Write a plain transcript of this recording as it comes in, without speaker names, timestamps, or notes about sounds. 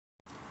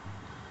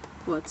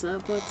What's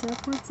up,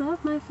 what's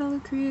up, my fellow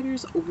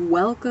creators?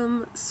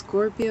 Welcome,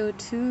 Scorpio,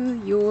 to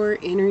your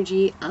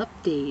energy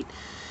update.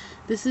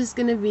 This is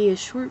going to be a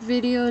short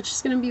video. It's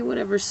just going to be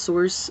whatever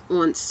Source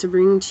wants to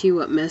bring to you,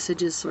 what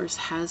messages Source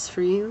has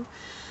for you.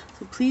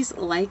 So please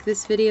like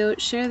this video,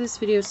 share this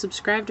video,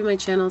 subscribe to my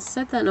channel,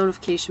 set that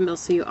notification bell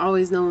so you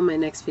always know when my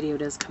next video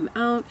does come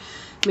out.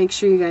 Make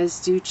sure you guys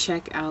do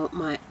check out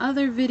my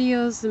other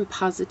videos in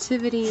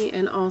positivity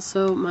and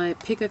also my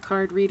pick a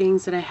card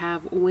readings that I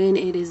have when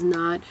it is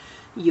not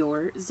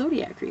your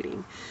zodiac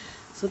reading.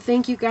 So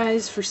thank you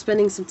guys for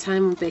spending some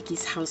time with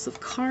Becky's House of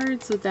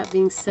Cards. With that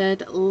being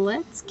said,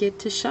 let's get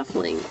to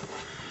shuffling.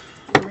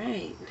 All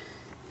right.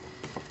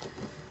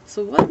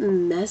 So what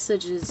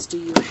messages do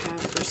you have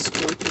for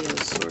Scorpio,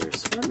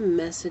 Source? What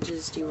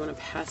messages do you want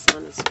to pass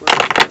on to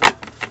Scorpio?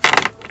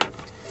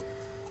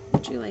 What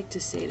would you like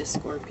to say to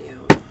Scorpio?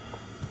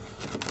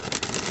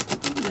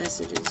 What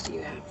messages do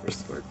you have for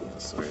Scorpio,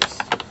 Source?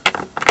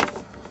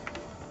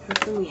 How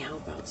can we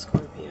help out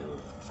Scorpio?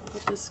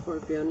 What does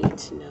Scorpio need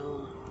to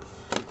know?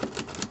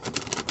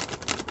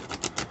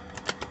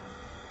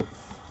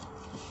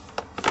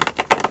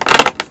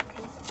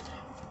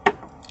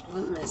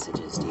 What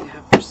messages do you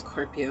have for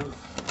Scorpio?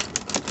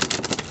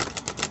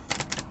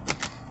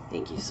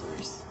 Thank you,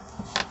 Source.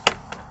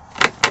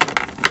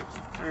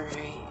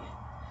 Alright.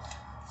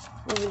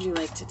 What would you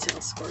like to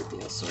tell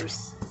Scorpio,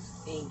 Source?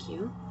 Thank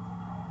you.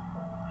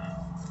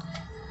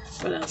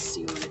 What else do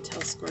you want to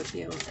tell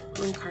Scorpio?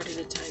 One card at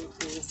a time,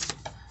 please.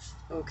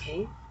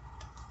 Okay.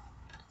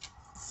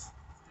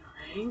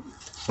 Alright.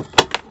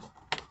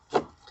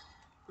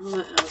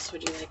 What else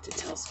would you like to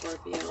tell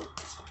Scorpio?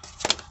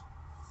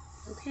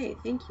 Okay,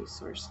 thank you,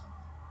 Source.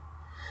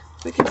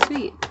 Quick and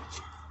sweet.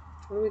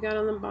 What do we got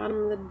on the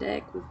bottom of the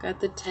deck? We've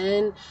got the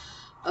 10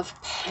 of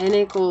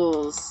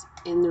Pentacles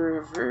in the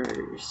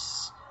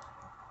reverse.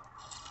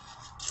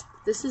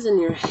 This is in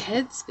your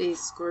headspace,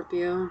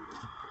 Scorpio.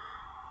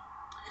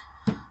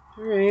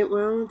 Alright,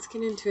 well, let's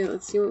get into it.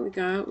 Let's see what we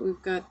got.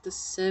 We've got the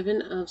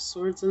 7 of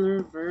Swords in the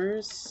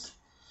reverse,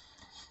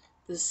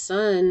 the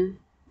Sun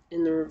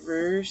in the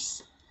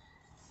reverse,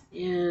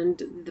 and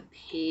the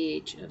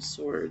Page of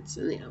Swords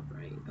in the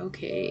upright.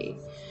 Okay.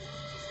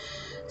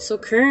 So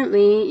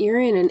currently, you're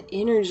in an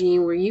energy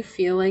where you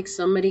feel like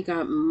somebody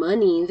got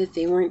money that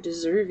they weren't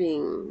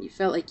deserving. You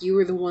felt like you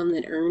were the one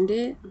that earned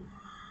it.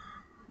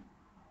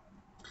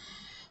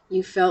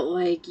 You felt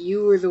like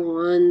you were the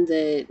one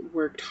that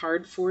worked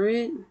hard for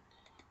it.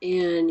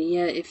 And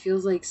yet it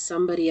feels like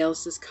somebody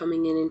else is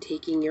coming in and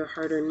taking your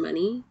hard-earned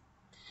money.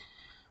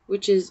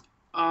 Which is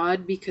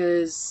odd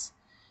because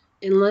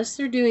unless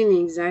they're doing the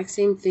exact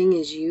same thing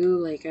as you,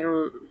 like, I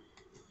don't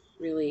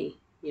really,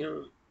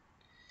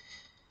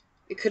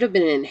 it could have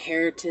been an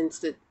inheritance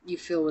that you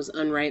feel was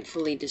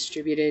unrightfully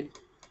distributed.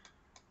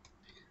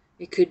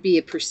 It could be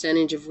a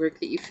percentage of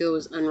work that you feel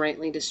was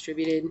unrightly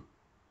distributed.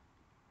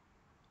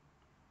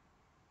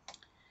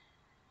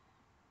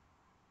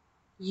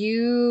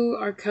 You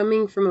are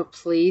coming from a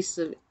place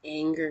of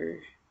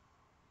anger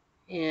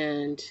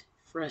and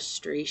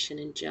frustration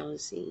and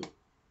jealousy.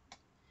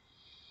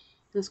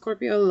 And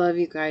Scorpio, I love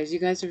you guys. You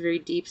guys are very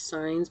deep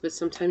signs, but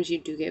sometimes you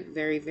do get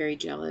very, very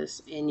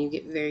jealous and you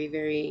get very,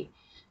 very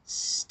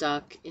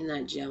stuck in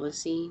that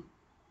jealousy.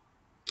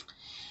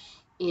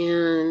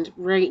 And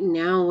right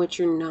now, what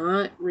you're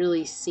not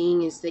really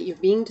seeing is that you're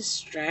being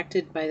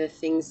distracted by the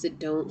things that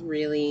don't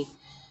really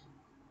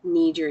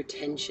need your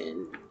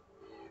attention,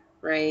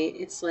 right?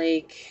 It's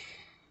like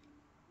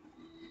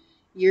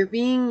you're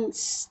being...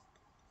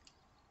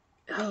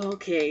 Oh,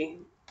 okay.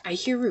 I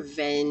hear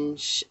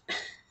revenge.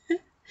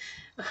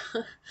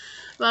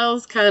 That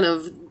was kind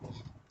of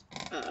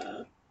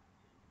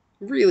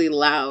really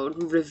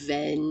loud.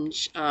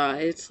 Revenge.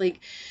 It's like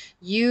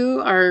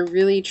you are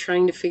really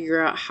trying to figure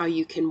out how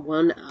you can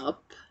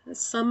one-up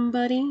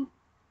somebody.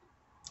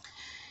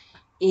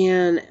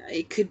 And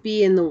it could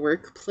be in the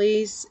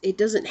workplace. It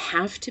doesn't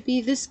have to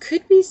be. This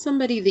could be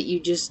somebody that you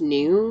just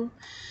knew.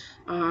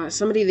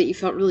 Somebody that you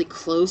felt really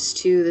close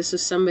to. This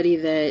was somebody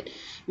that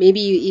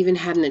maybe you even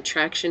had an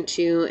attraction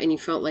to and you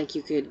felt like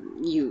you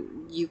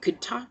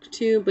could talk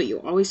to, but you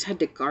always had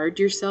to guard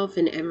yourself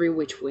in every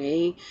which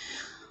way.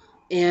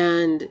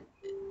 And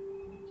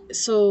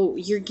so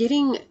you're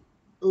getting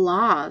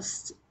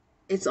lost.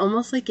 It's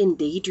almost like in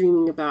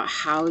daydreaming about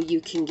how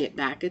you can get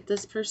back at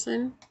this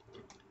person.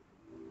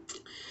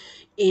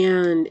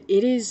 And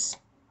it is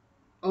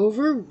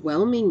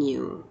overwhelming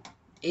you.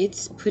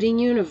 It's putting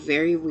you in a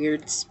very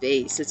weird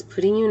space. It's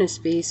putting you in a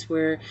space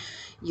where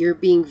you're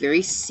being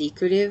very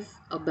secretive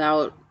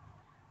about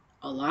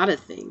a lot of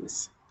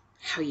things.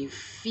 How you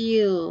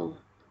feel,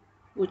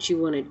 what you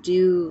want to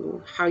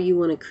do, how you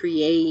want to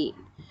create,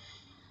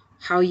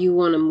 how you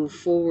want to move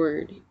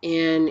forward.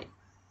 And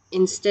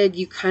instead,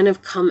 you kind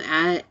of come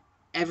at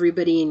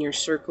everybody in your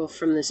circle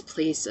from this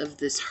place of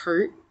this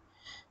hurt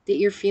that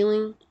you're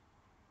feeling.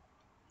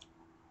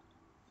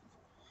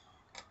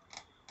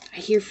 I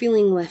hear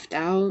feeling left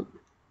out.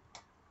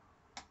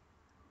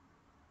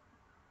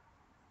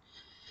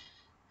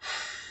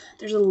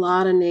 there's a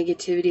lot of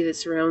negativity that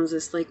surrounds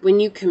this. Like when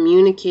you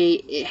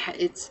communicate,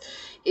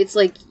 it's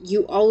like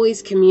you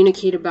always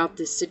communicate about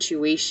this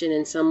situation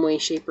in some way,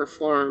 shape, or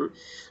form.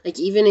 Like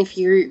even if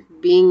you're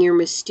being your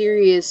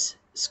mysterious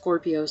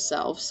Scorpio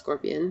self,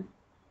 Scorpion,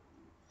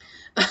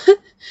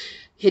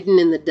 hidden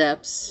in the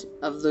depths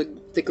of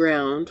the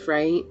ground,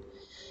 right?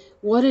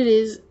 What it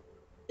is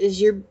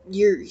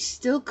you're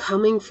still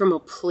coming from a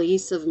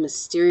place of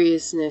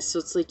mysteriousness. So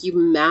it's like you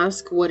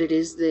mask what it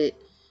is that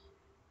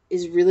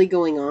is really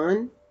going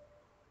on.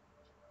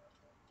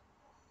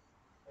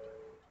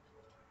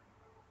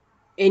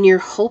 And you're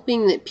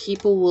hoping that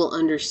people will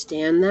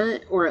understand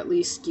that, or at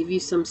least give you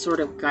some sort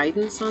of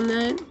guidance on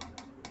that,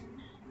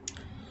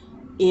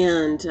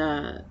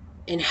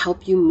 and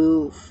help you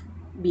move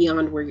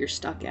beyond where you're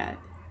stuck at.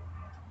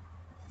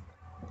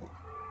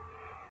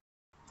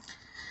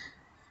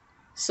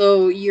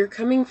 So you're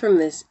coming from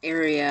this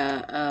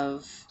area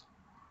of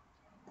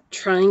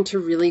trying to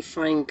really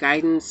find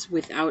guidance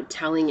without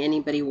telling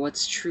anybody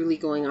what's truly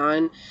going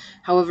on.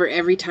 However,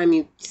 every time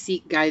you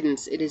seek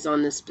guidance, it is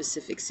on this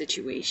specific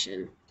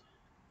situation.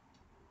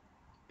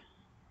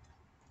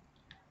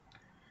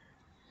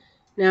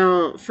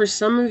 Now, for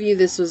some of you,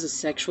 this was a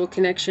sexual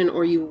connection,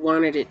 or you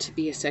wanted it to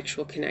be a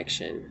sexual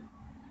connection.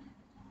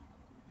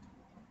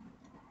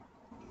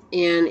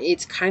 And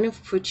it's kind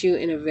of put you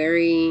in a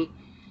very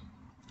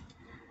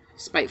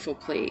spiteful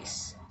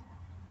place.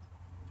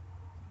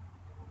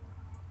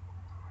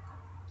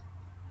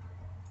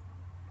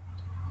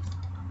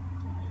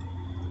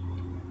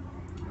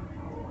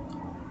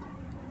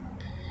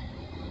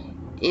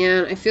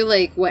 And I feel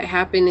like what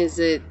happened is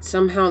that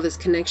somehow this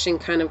connection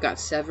kind of got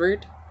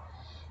severed.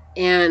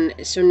 And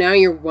so now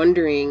you're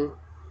wondering,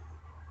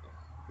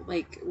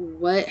 like,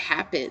 what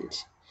happened?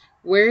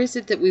 Where is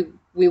it that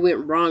we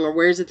went wrong? Or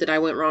where is it that I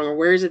went wrong? Or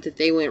where is it that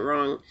they went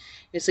wrong?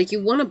 It's like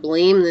you want to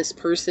blame this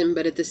person,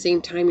 but at the same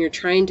time, you're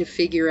trying to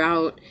figure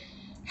out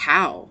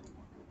how.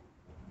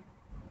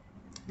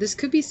 This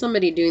could be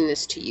somebody doing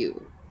this to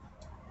you.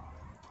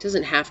 It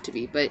doesn't have to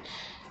be, but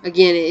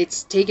again,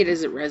 take it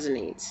as it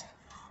resonates.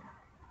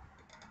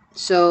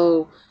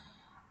 So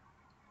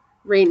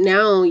right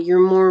now, you're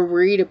more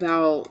worried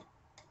about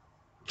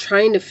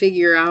trying to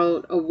figure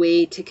out a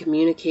way to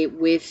communicate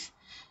with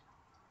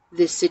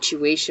this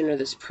situation or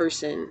this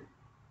person.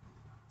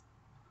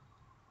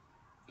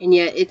 And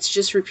yet it's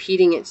just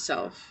repeating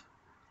itself.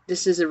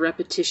 This is a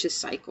repetitious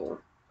cycle.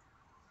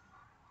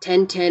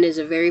 1010 is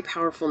a very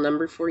powerful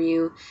number for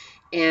you.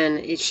 And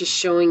it's just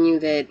showing you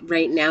that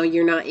right now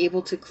you're not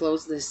able to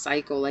close this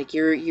cycle. Like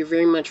you're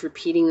very much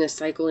repeating this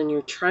cycle, and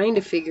you're trying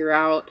to figure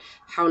out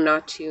how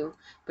not to.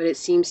 But it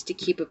seems to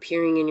keep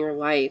appearing in your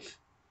life.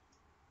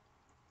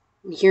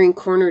 I'm hearing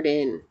cornered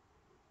in.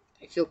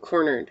 I feel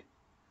cornered.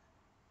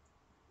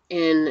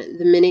 And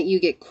the minute you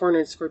get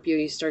cornered, Scorpio,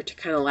 you start to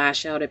kind of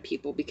lash out at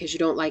people because you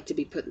don't like to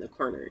be put in the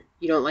corner.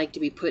 You don't like to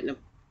be put in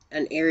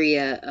an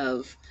area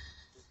of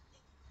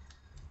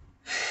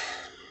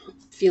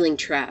feeling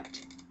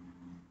trapped.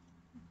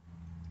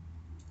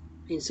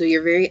 And so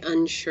you're very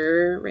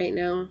unsure right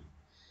now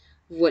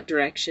what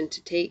direction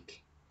to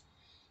take.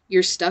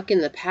 You're stuck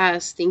in the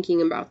past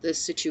thinking about this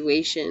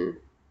situation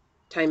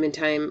time and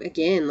time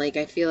again. Like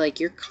I feel like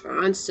you're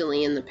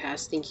constantly in the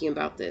past thinking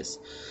about this,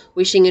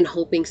 wishing and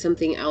hoping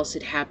something else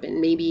had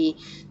happened. Maybe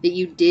that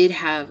you did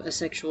have a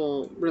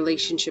sexual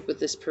relationship with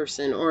this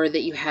person, or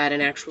that you had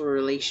an actual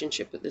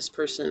relationship with this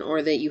person,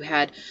 or that you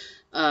had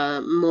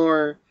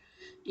more,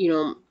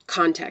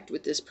 contact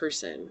with this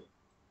person.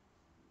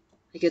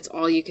 Like it's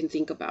all you can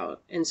think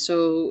about. And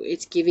so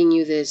it's giving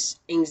you this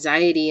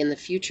anxiety in the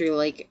future.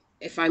 Like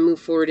if I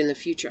move forward in the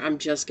future, I'm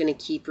just going to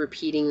keep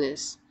repeating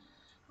this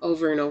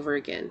over and over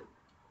again.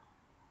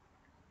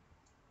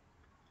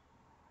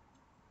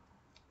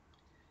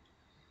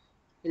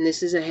 And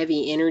this is a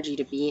heavy energy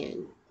to be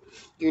in.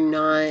 You're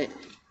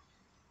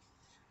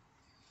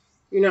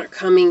not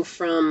coming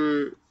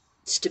from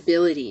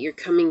stability. You're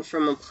coming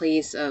from a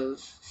place of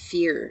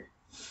fear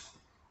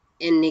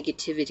and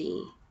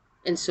negativity.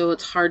 And so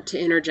it's hard to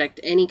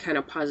interject any kind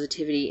of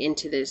positivity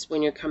into this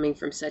when you're coming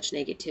from such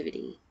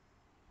negativity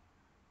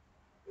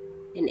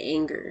and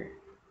anger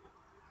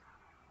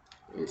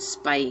and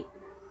spite,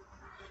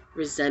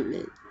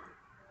 resentment.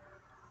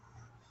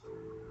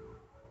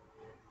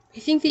 I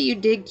think that you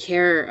did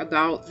care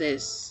about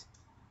this.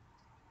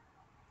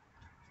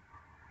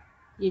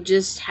 You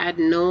just had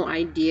no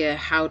idea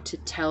how to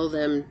tell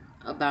them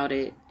about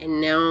it. And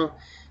now,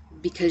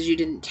 because you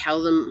didn't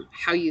tell them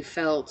how you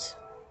felt,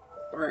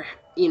 or,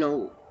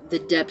 the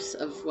depths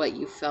of what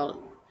you felt,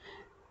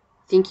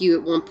 I think you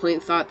at one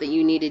point thought that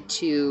you needed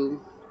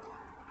to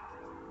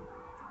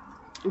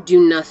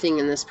do nothing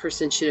and this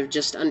person should have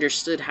just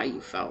understood how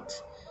you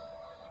felt.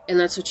 And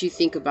that's what you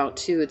think about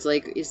too. It's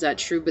like, is that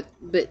true?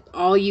 But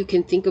all you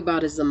can think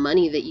about is the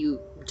money that you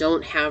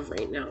don't have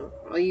right now.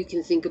 All you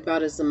can think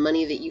about is the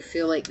money that you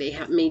feel like they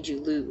have made you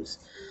lose.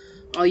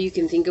 All you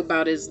can think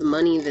about is the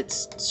money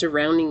that's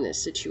surrounding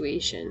this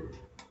situation.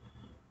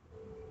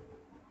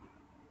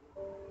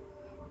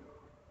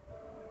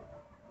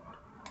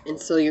 And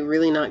so you're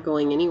really not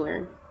going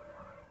anywhere.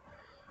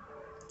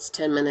 It's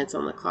 10 minutes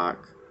on the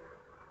clock.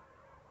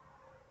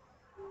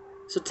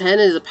 So 10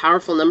 is a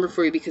powerful number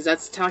for you because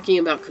that's talking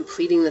about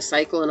completing the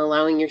cycle and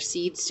allowing your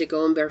seeds to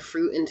go and bear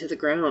fruit into the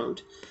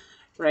ground,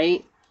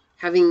 right?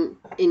 Having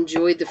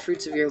enjoyed the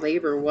fruits of your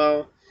labor.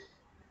 Well,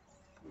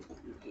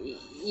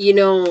 you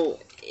know,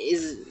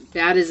 as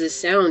bad as this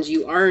sounds,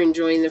 you are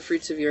enjoying the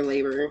fruits of your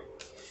labor.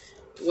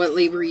 What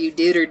labor you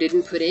did or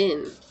didn't put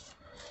in.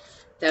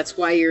 That's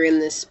why you're in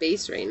this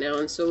space right now.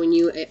 And so when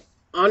you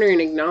honor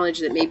and acknowledge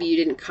that maybe you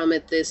didn't come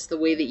at this the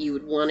way that you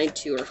would wanted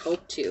to or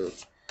hoped to,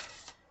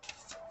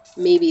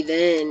 maybe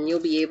then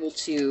you'll be able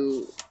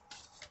to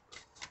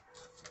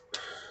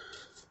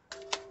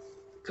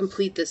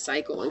complete this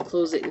cycle and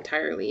close it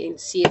entirely and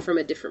see it from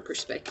a different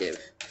perspective.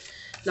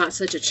 Not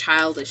such a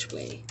childish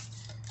way.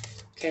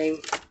 Okay?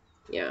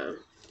 Yeah.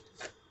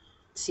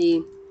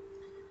 See,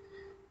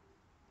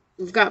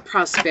 we've got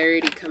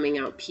prosperity coming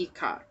out,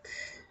 peacock.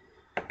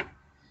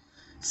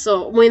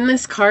 So when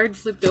this card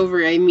flipped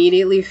over, I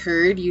immediately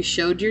heard you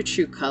showed your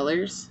true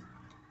colors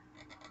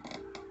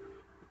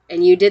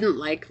and you didn't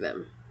like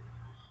them.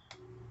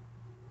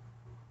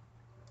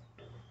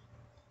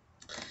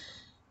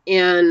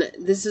 And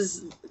this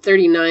is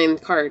 39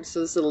 cards,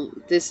 so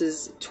this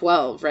is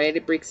 12, right?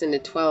 It breaks into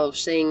 12,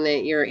 saying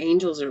that your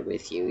angels are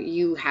with you.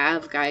 You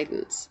have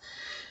guidance.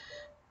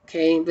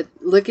 Okay, but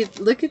look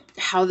at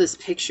how this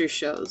picture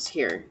shows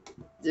here.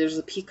 There's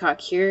a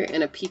peacock here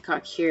and a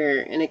peacock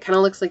here, and it kind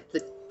of looks like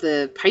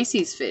the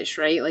Pisces fish,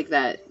 right? Like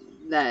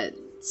that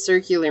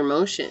circular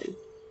motion.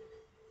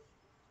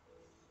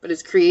 But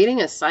it's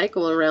creating a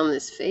cycle around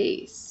this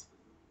face.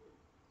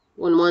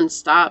 When one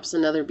stops,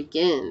 another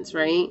begins,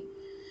 right?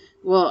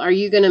 Well, are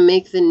you going to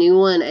make the new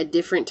one a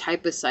different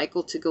type of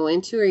cycle to go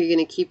into, or are you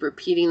going to keep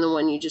repeating the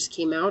one you just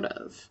came out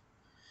of?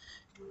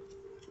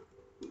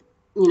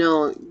 You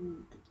know,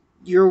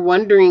 you're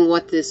wondering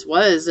what this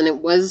was, and it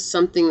was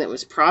something that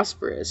was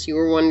prosperous. You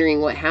were wondering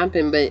what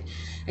happened, but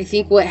I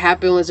think what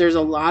happened was there's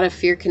a lot of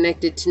fear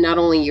connected to not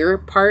only your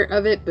part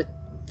of it, but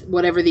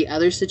whatever the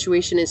other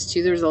situation is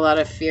too. There's a lot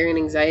of fear and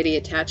anxiety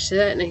attached to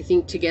that, and I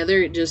think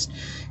together it just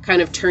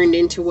kind of turned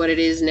into what it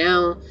is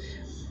now.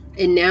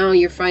 And now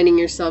you're finding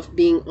yourself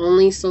being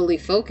only solely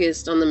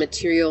focused on the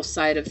material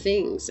side of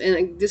things.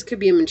 And this could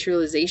be a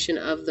materialization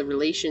of the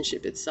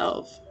relationship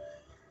itself.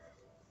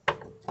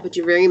 But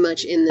you're very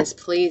much in this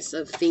place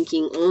of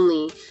thinking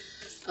only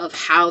of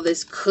how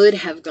this could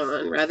have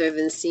gone rather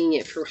than seeing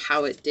it for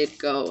how it did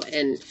go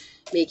and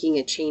making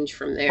a change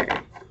from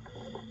there.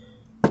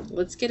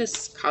 Let's get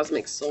a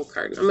cosmic soul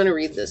card. I'm going to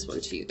read this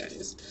one to you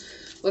guys.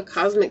 What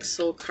cosmic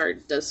soul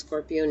card does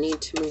Scorpio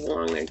need to move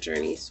along their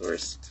journey,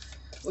 Source?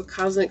 What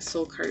cosmic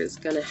soul card is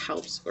going to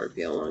help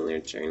Scorpio along their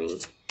journey?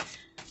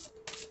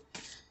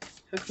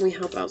 How can we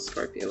help out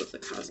Scorpio with the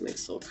cosmic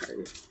soul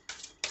card?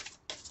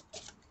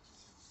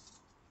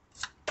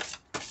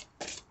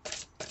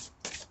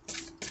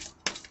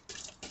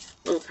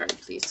 One card,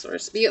 please,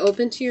 Source. Be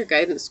open to your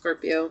guidance,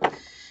 Scorpio.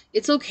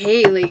 It's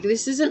okay. Like,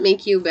 this doesn't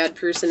make you a bad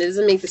person. It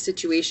doesn't make the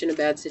situation a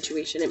bad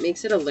situation. It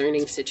makes it a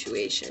learning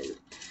situation.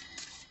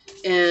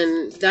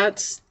 And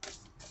that's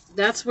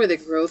where the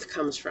growth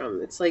comes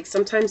from. It's like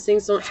sometimes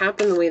things don't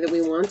happen the way that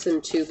we want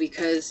them to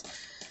because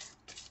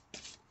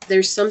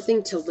there's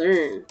something to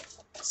learn,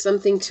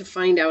 something to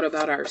find out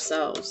about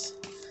ourselves.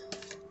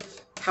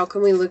 How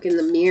can we look in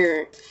the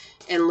mirror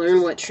and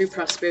learn what true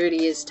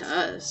prosperity is to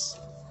us?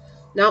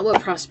 Not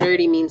what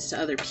prosperity means to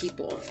other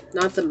people,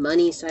 not the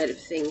money side of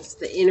things,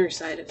 the inner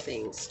side of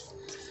things.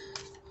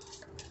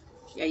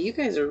 Yeah, you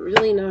guys are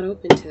really not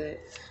open to it.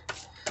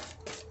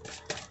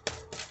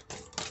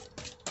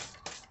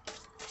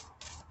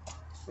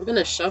 I'm going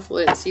to shuffle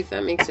it and see if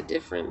that makes a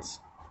difference.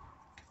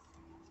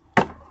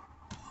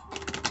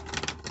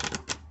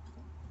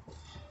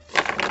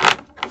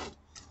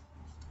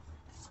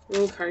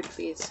 One card,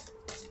 please.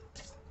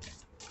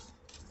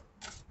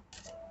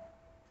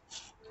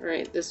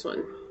 Alright, this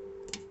one.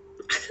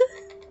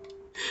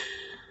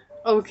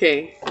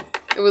 Okay.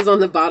 It was on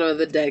the bottom of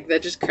the deck.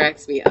 That just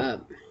cracks me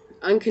up.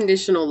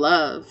 Unconditional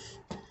love.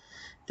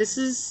 This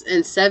is,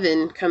 and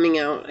 7 coming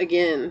out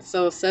again.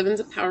 So 7's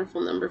a powerful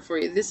number for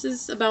you. This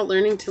is about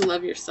learning to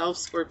love yourself,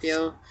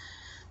 Scorpio.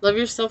 Love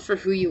yourself for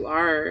who you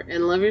are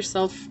and love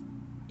yourself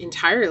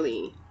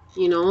entirely,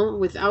 you know,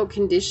 without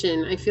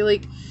condition. I feel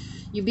like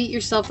you beat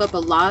yourself up a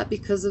lot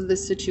because of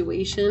this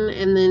situation,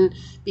 and then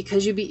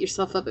because you beat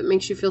yourself up, it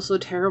makes you feel so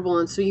terrible,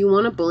 and so you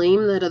want to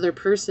blame that other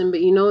person,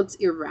 but you know it's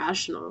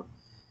irrational.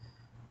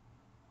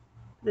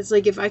 It's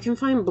like, if I can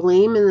find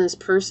blame in this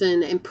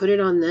person and put it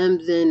on them,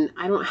 then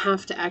I don't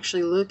have to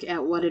actually look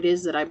at what it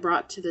is that I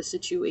brought to the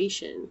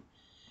situation.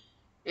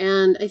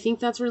 And I think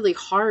that's really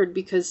hard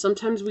because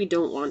sometimes we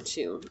don't want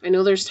to. I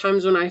know there's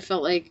times when I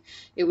felt like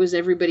it was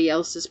everybody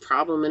else's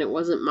problem and it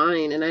wasn't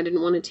mine, and I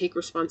didn't want to take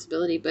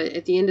responsibility. But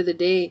at the end of the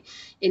day,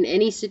 in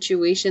any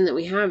situation that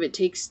we have,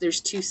 there's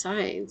two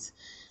sides.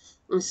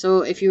 And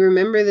so if you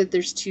remember that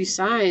there's two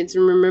sides,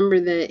 and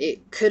remember that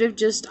it could have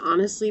just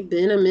honestly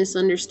been a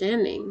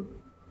misunderstanding.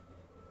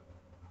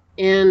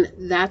 And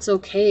that's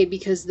okay,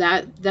 because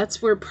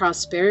that's where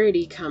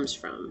prosperity comes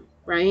from,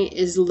 right?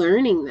 Is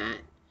learning that.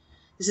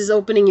 This is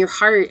opening your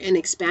heart and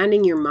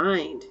expanding your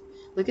mind.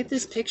 Look at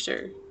this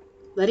picture.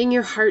 Letting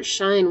your heart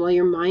shine while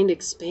your mind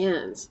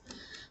expands.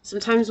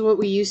 Sometimes what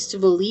we used to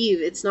believe,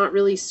 it's not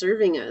really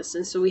serving us,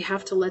 and so we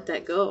have to let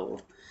that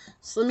go.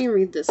 So let me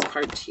read this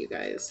card to you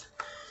guys.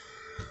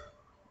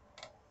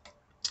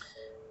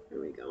 Here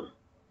we go.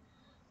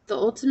 The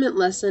ultimate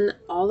lesson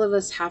all of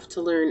us have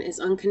to learn is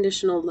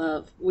unconditional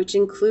love, which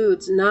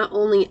includes not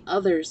only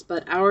others,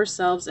 but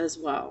ourselves as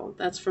well.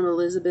 That's from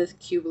Elizabeth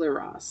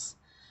Kubler-Ross.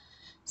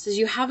 It says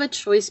you have a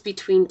choice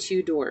between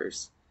two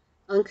doors,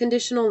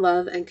 unconditional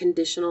love and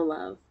conditional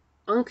love.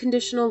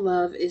 Unconditional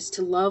love is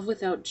to love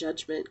without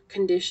judgment,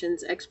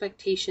 conditions,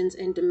 expectations,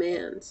 and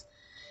demands.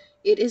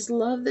 It is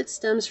love that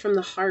stems from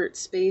the heart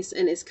space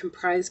and is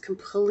comprised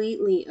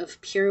completely of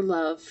pure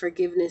love,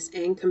 forgiveness,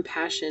 and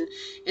compassion.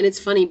 And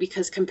it's funny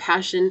because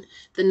compassion,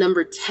 the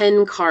number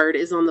 10 card,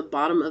 is on the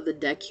bottom of the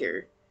deck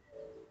here.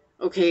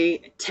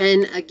 Okay,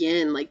 10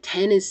 again. Like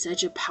 10 is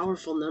such a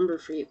powerful number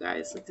for you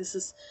guys. Like this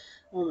is,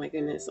 oh my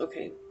goodness.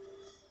 Okay.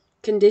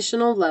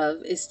 Conditional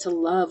love is to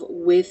love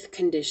with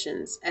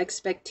conditions,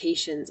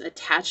 expectations,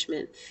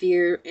 attachment,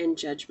 fear, and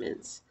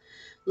judgments.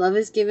 Love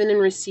is given and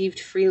received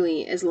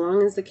freely as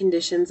long as the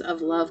conditions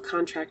of love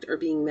contract are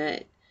being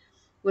met.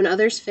 When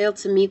others fail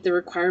to meet the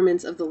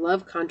requirements of the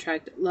love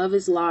contract, love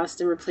is lost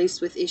and replaced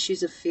with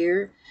issues of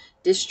fear,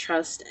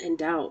 distrust, and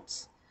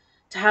doubts.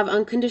 To have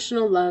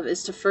unconditional love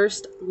is to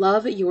first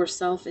love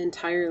yourself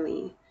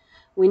entirely.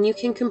 When you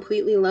can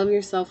completely love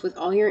yourself with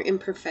all your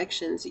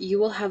imperfections, you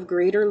will have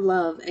greater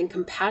love and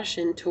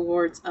compassion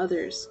towards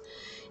others.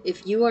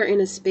 If you are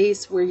in a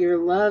space where your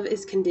love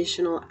is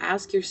conditional,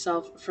 ask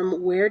yourself,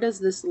 from where does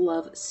this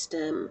love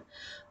stem?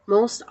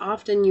 Most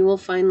often you will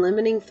find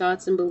limiting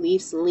thoughts and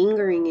beliefs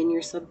lingering in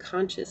your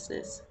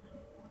subconsciousness.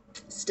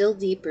 Still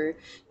deeper,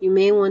 you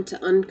may want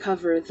to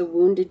uncover the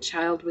wounded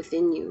child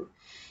within you.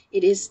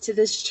 It is to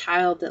this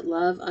child that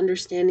love,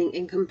 understanding,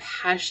 and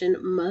compassion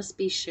must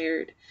be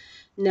shared.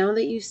 Now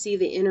that you see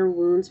the inner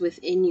wounds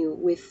within you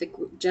with the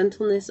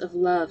gentleness of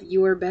love,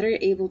 you are better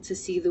able to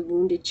see the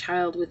wounded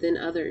child within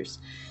others.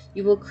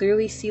 You will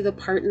clearly see the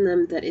part in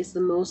them that is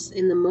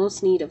in the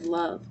most need of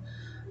love.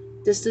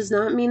 This does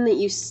not mean that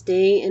you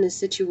stay in a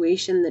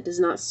situation that does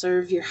not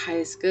serve your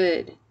highest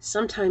good.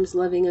 Sometimes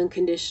loving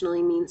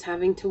unconditionally means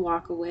having to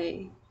walk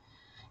away.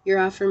 Your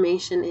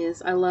affirmation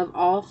is, I love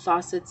all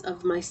facets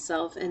of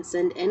myself and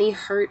send any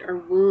hurt or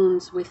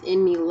wounds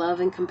within me love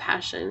and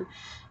compassion.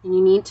 And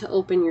you need to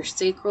open your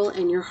sacral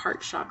and your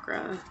heart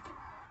chakra.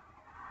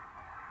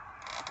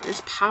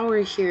 There's power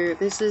here.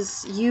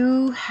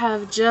 You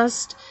have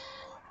just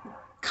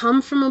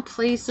come from a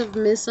place of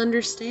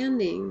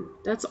misunderstanding.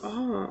 That's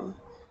all.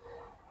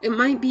 It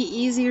might be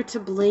easier to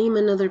blame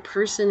another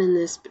person in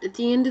this, but at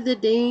the end of the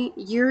day,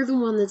 you're the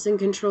one that's in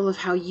control of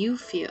how you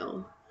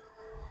feel.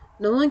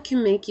 No one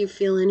can make you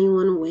feel any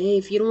one way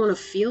if you don't want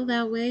to feel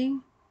that way.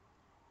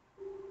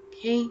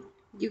 Okay?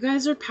 You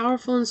guys are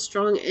powerful and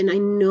strong, and I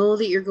know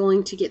that you're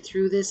going to get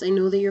through this. I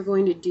know that you're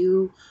going to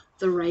do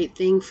the right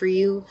thing for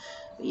you.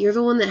 You're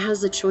the one that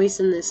has the choice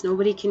in this.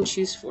 Nobody can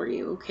choose for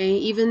you, okay?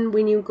 Even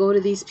when you go to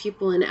these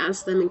people and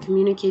ask them and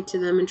communicate to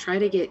them and try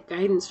to get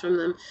guidance from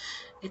them,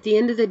 at the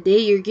end of the day,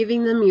 you're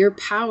giving them your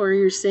power.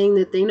 You're saying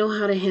that they know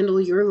how to handle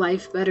your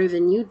life better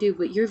than you do,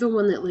 but you're the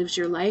one that lives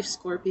your life,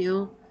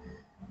 Scorpio.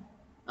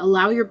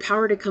 Allow your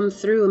power to come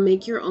through and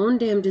make your own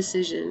damn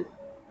decision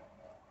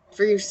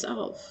for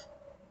yourself.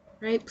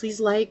 Right? Please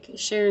like,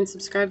 share, and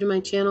subscribe to my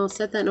channel.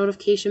 Set that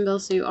notification bell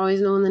so you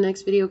always know when the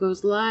next video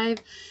goes live.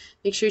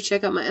 Make sure you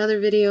check out my other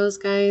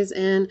videos, guys.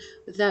 And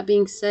with that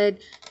being said,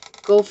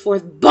 go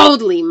forth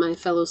boldly, my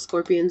fellow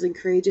Scorpions, and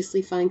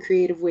courageously find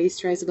creative ways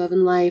to rise above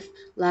in life,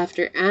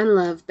 laughter, and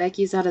love.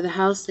 Becky's out of the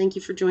house. Thank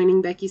you for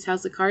joining Becky's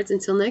House of Cards.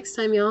 Until next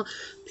time, y'all.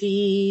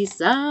 Peace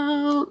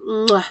out.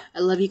 Mwah. I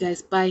love you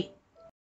guys. Bye.